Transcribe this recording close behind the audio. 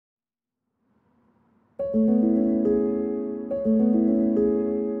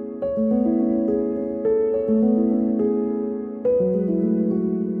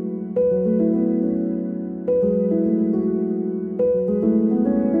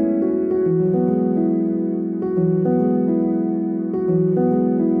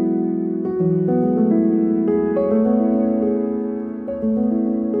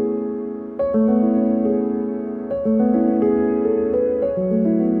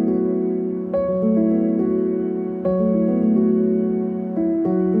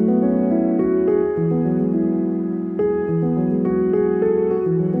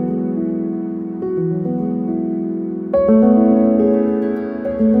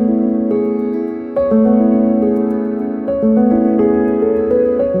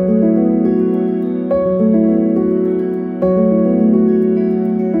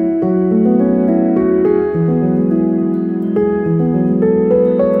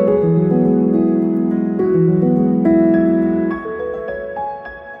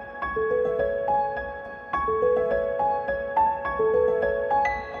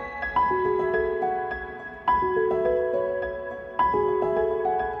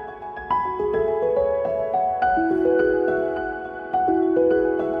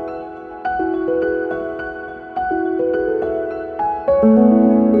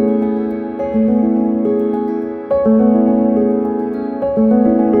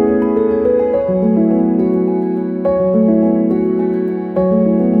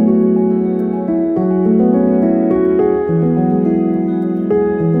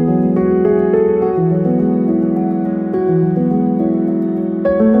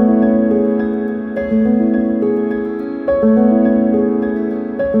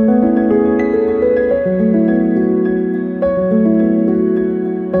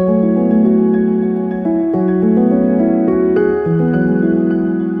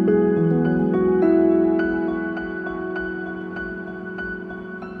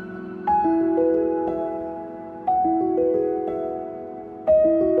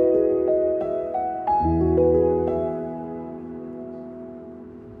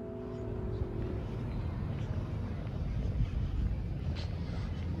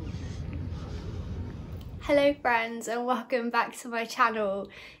Hello friends and welcome back to my channel.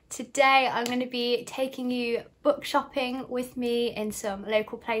 Today I'm going to be taking you book shopping with me in some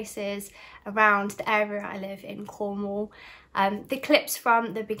local places around the area I live in, Cornwall. The clips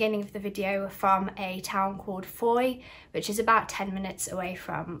from the beginning of the video were from a town called Fowey, which is about 10 minutes away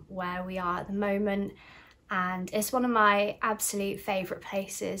from where we are at the moment, and it's one of my absolute favourite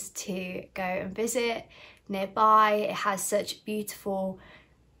places to go and visit nearby. It has such beautiful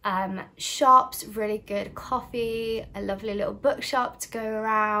shops, really good coffee, a lovely little bookshop to go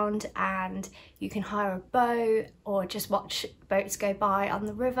around, and you can hire a boat or just watch boats go by on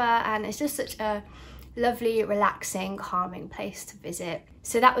the river, and it's just such a lovely, relaxing, calming place to visit.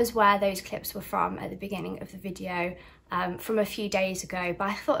 So that was where those clips were from at the beginning of the video, from a few days ago, but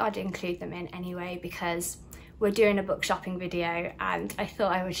I thought I'd include them in anyway because we're doing a book shopping video and I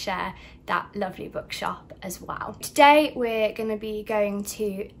thought I would share that lovely bookshop as well. Today we're going to be going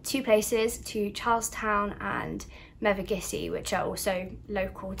to two places, to Charlestown and Mevagissey, which are also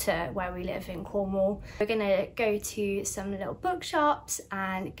local to where we live in Cornwall. We're going to go to some little bookshops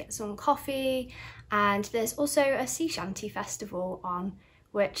and get some coffee, and there's also a sea shanty festival on,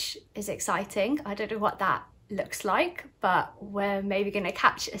 which is exciting. I don't know what that looks like, but we're maybe going to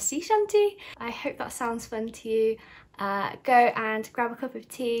catch a sea shanty. I hope that sounds fun to you. Go and grab a cup of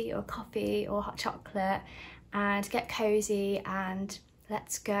tea or coffee or hot chocolate and get cozy, and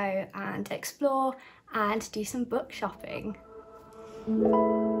let's go and explore and do some book shopping.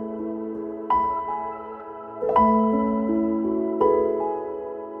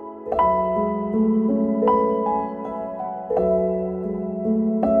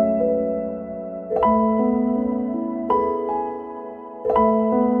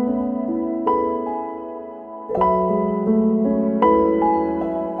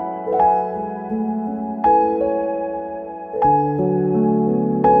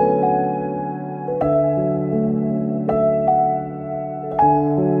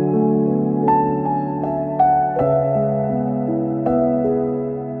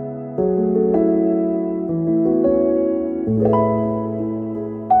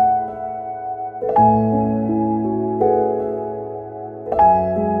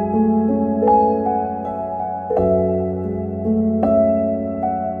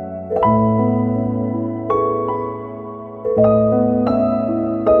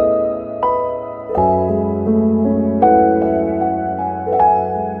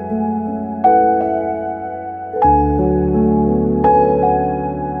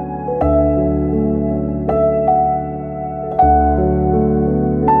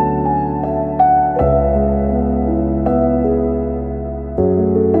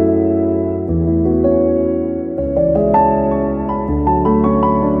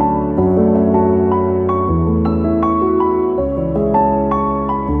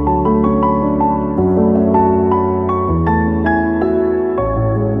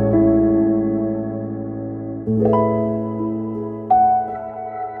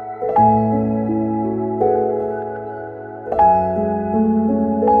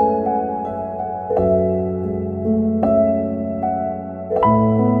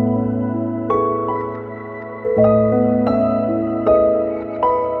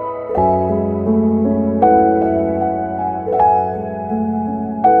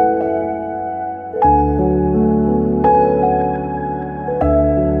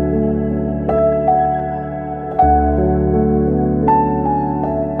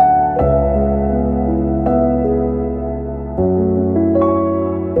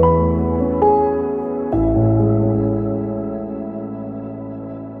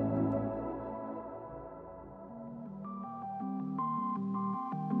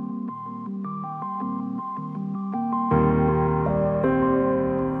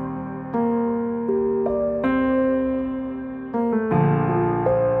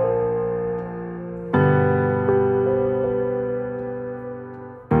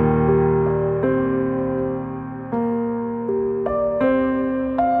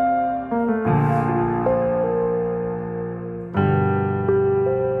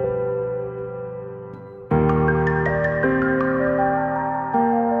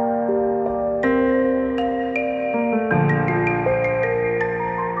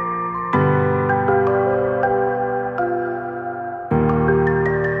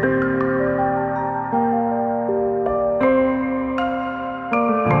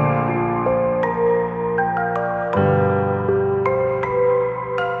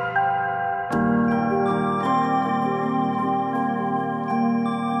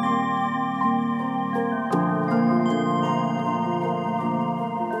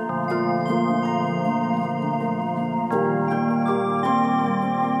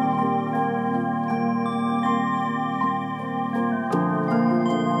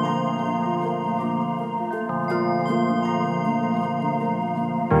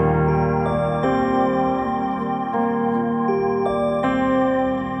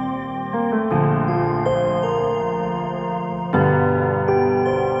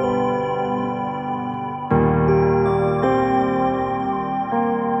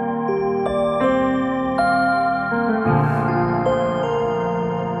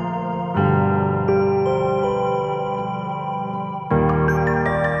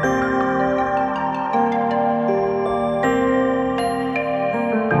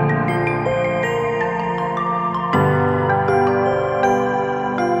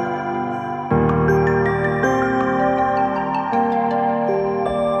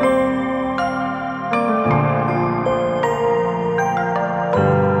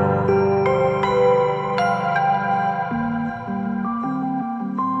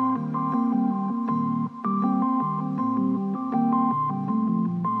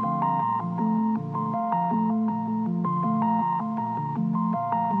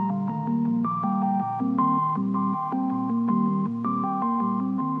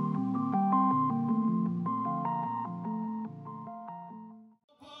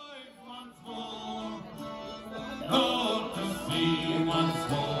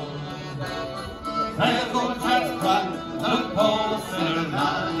 There goes that crack, the poor sinner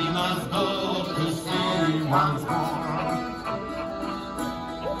lad, he must go to sea once more.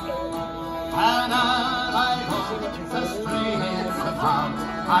 And I go the streets of town,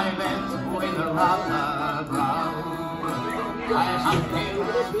 I met with a rather brown. I asked him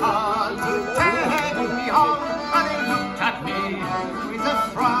hard to take me home, and he looked at me with a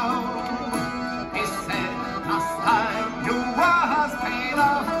frown. He said, last time you was paid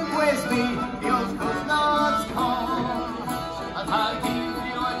off with me, you could not score. But I'll give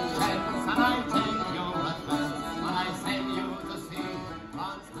you a chance, and I take your advance, when I send you to sea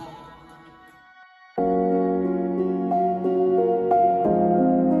once more.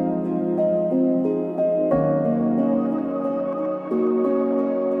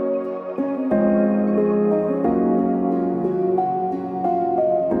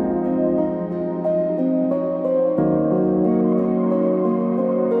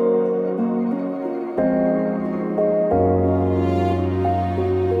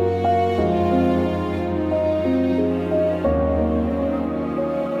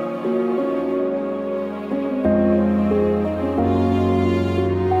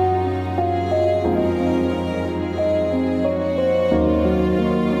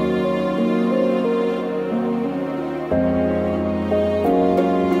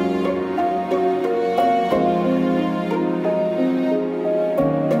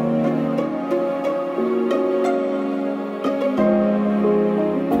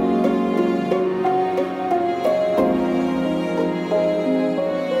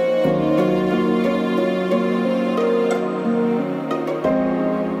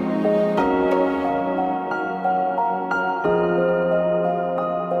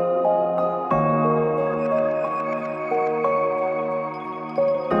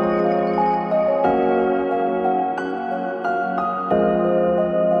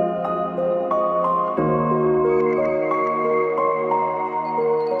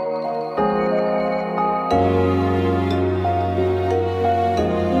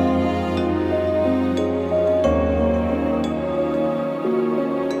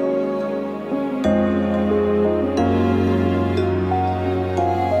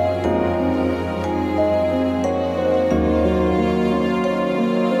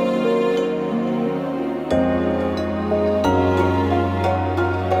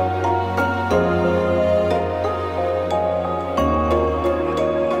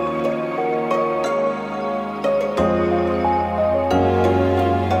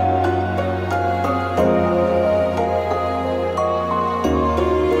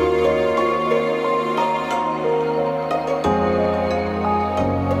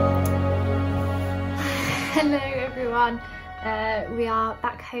 Hello everyone, we are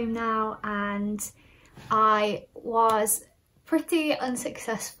back home now, and I was pretty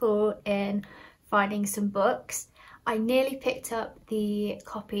unsuccessful in finding some books. I nearly picked up the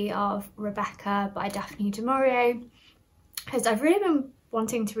copy of Rebecca by Daphne du Maurier because I've really been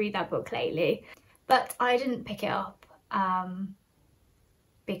wanting to read that book lately, but I didn't pick it up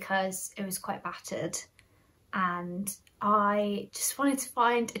because it was quite battered, and I just wanted to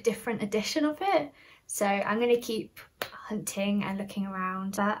find a different edition of it. So I'm going to keep hunting and looking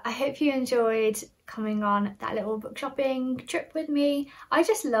around. But I hope you enjoyed coming on that little book shopping trip with me. I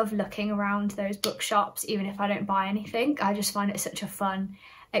just love looking around those bookshops, even if I don't buy anything. I just find it such a fun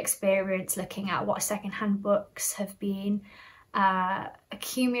experience looking at what secondhand books have been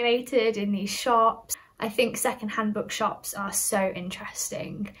accumulated in these shops. I think secondhand bookshops are so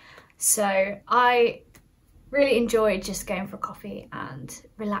interesting. So I really enjoyed just going for a coffee and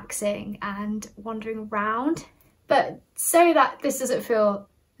relaxing and wandering around. But so that this doesn't feel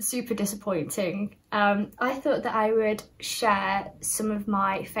super disappointing, I thought that I would share some of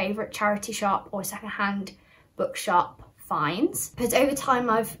my favourite charity shop or secondhand bookshop finds, because over time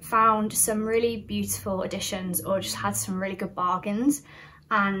I've found some really beautiful editions or just had some really good bargains,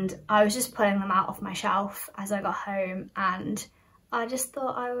 and I was just pulling them out of my shelf as I got home, and I just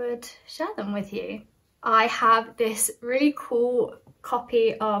thought I would share them with you. I have this really cool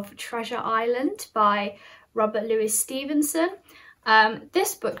copy of Treasure Island by Robert Louis Stevenson.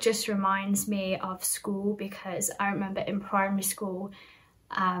 This book just reminds me of school, because I remember in primary school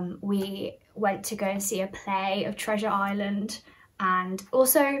we went to go and see a play of Treasure Island, and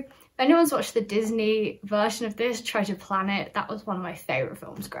also if anyone's watched the Disney version of this, Treasure Planet, that was one of my favourite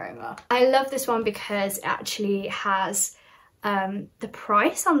films growing up. I love this one because it actually has the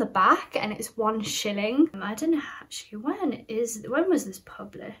price on the back, and it's 1 shilling. I don't know actually when was this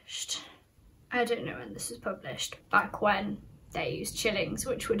published? I don't know when this was published. Back when they used shillings,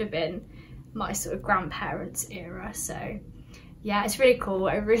 which would have been my sort of grandparents' era. So yeah, it's really cool.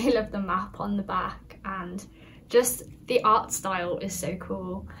 I really love the map on the back, and just the art style is so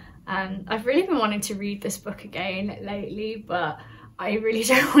cool. I've really been wanting to read this book again lately, but I really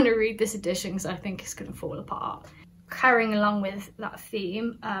don't want to read this edition because I think it's going to fall apart. Carrying along with that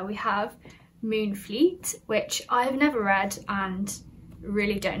theme, we have Moonfleet, which I've never read and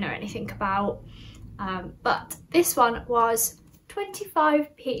really don't know anything about. But this one was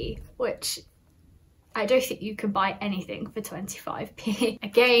 25p, which I don't think you can buy anything for 25p.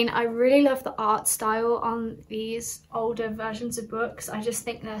 Again, I really love the art style on these older versions of books. I just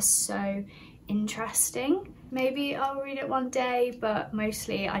think they're so interesting. Maybe I'll read it one day, but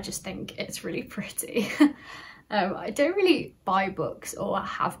mostly I just think it's really pretty. I don't really buy books or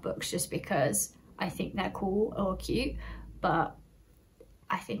have books just because I think they're cool or cute, but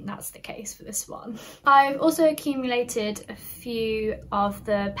I think that's the case for this one. I've also accumulated a few of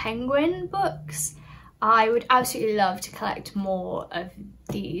the Penguin books. I would absolutely love to collect more of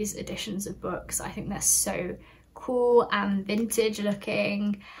these editions of books. I think they're so cool and vintage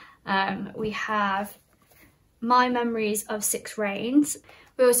looking. We have My Memories of Six Reigns.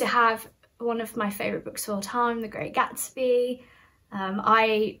 We also have one of my favourite books of all time, The Great Gatsby.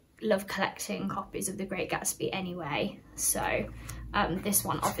 I love collecting copies of The Great Gatsby anyway, so this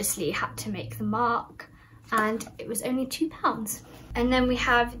one obviously had to make the mark, and it was only £2. And then we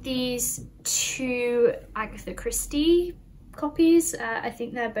have these two Agatha Christie copies. I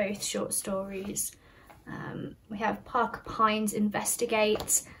think they're both short stories. We have Parker Pyne's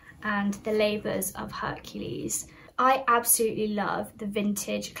Investigate and The Labours of Hercules. I absolutely love the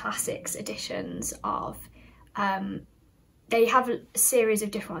vintage classics editions of, they have a series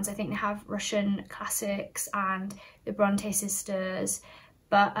of different ones. I think they have Russian classics and the Bronte sisters,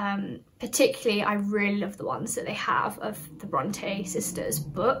 but particularly I really love the ones that they have of the Bronte sisters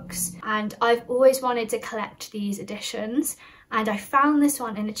books. And I've always wanted to collect these editions, and I found this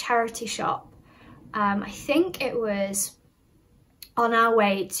one in a charity shop. I think it was on our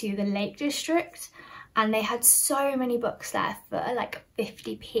way to the Lake District, and they had so many books there for like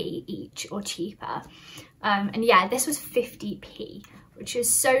 50p each or cheaper. And yeah, this was 50p, which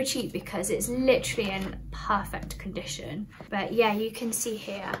is so cheap because it's literally in perfect condition. But yeah, you can see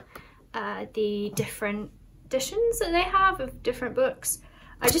here the different editions that they have of different books.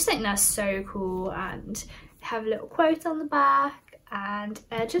 I just think they're so cool, and they have a little quote on the back, and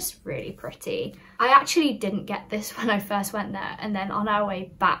they're just really pretty. I actually didn't get this when I first went there, and then on our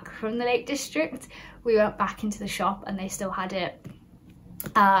way back from the Lake District, we went back into the shop and they still had it.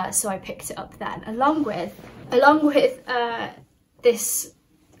 So I picked it up then, along with this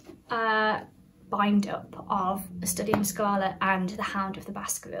bind up of A Study in Scarlet and The Hound of the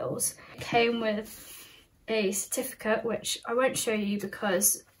Baskervilles. It came with a certificate, which I won't show you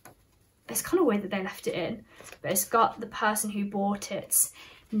because it's kind of weird that they left it in, but it's got the person who bought its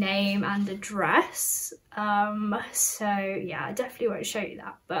name and address. So yeah, I definitely won't show you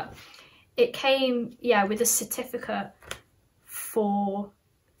that, but it came, yeah, with a certificate for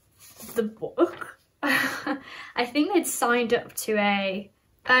the book. I think they'd signed up to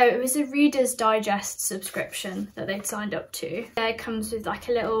it was a Reader's Digest subscription that they'd signed up to. It comes with like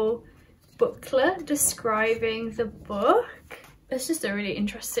a little booklet describing the book. It's just a really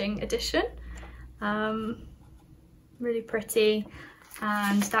interesting edition. Really pretty,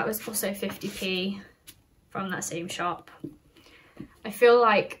 and that was also 50p from that same shop. I feel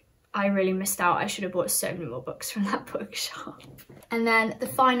like I really missed out. I should have bought so many more books from that bookshop. And then the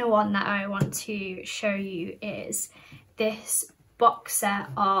final one that I want to show you is this box set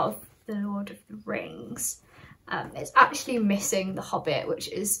of The Lord of the Rings. It's actually missing The Hobbit, which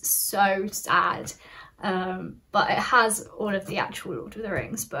is so sad. But it has all of the actual Lord of the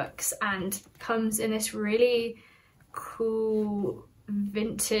Rings books and comes in this really cool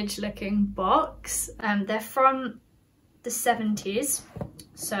vintage looking box. They're from the 70s,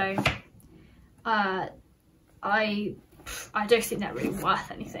 so I don't think they're really worth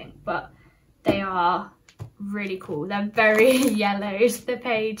anything, but they are really cool. They're very yellowed, the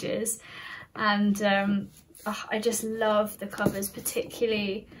pages, and I just love the covers,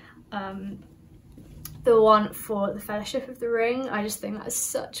 particularly the one for the Fellowship of the Ring. I just think that's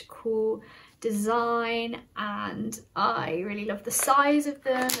such a cool design, and I really love the size of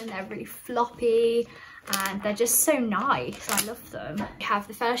them, and they're really floppy and they're just so nice. I love them. We have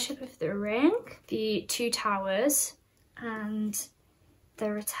the Fellowship of the Ring, the Two Towers, and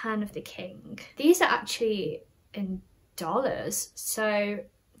the Return of the King. These are actually in dollars, so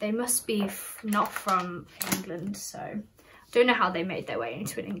they must be not from England, so I don't know how they made their way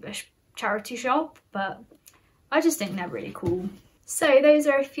into an English charity shop, but I just think they're really cool. So those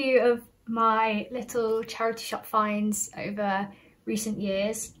are a few of my little charity shop finds over recent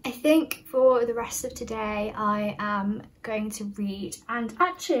years. I think for the rest of today I am going to read, and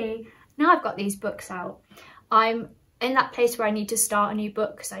actually now I've got these books out, I'm in that place where I need to start a new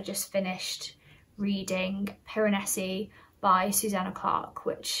book because I just finished reading Mevagissey by Susanna Clarke,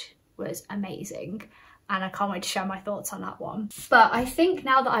 which was amazing, and I can't wait to share my thoughts on that one. But I think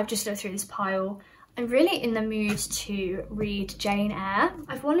now that I've just looked through this pile, I'm really in the mood to read Jane Eyre.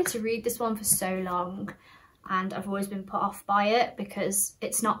 I've wanted to read this one for so long and I've always been put off by it because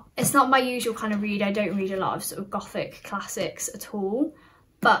it's not my usual kind of read. I don't read a lot of sort of gothic classics at all,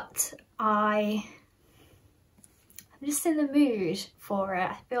 but I'm just in the mood for it.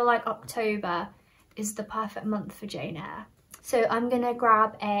 I feel like October is the perfect month for Jane Eyre. So I'm gonna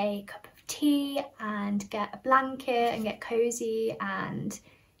grab a cup of tea and get a blanket and get cozy and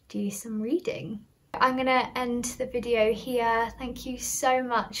do some reading. I'm gonna end the video here. Thank you so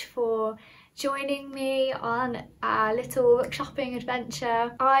much for joining me on our little book shopping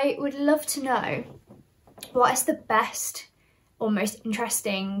adventure. I would love to know what is the best or most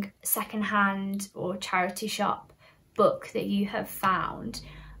interesting secondhand or charity shop book that you have found,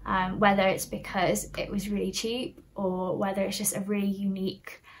 whether it's because it was really cheap or whether it's just a really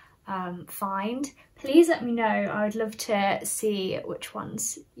unique find. Please let me know. I would love to see which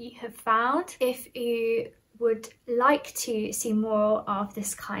ones you have found. If you would like to see more of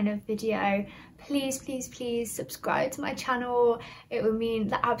this kind of video, please subscribe to my channel. It would mean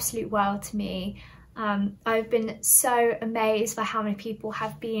the absolute world to me. I've been so amazed by how many people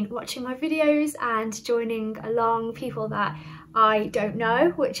have been watching my videos and joining along, people that I don't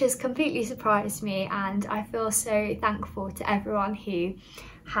know, which has completely surprised me, and I feel so thankful to everyone who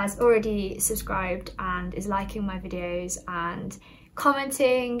has already subscribed and is liking my videos and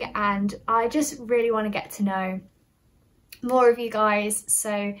commenting, and I just really want to get to know more of you guys.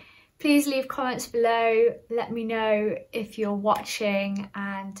 So please leave comments below, let me know if you're watching,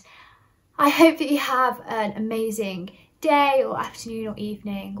 and I hope that you have an amazing day or afternoon or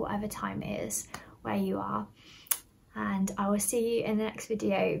evening, whatever time it is where you are, and I will see you in the next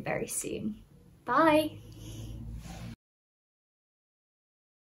video very soon. Bye!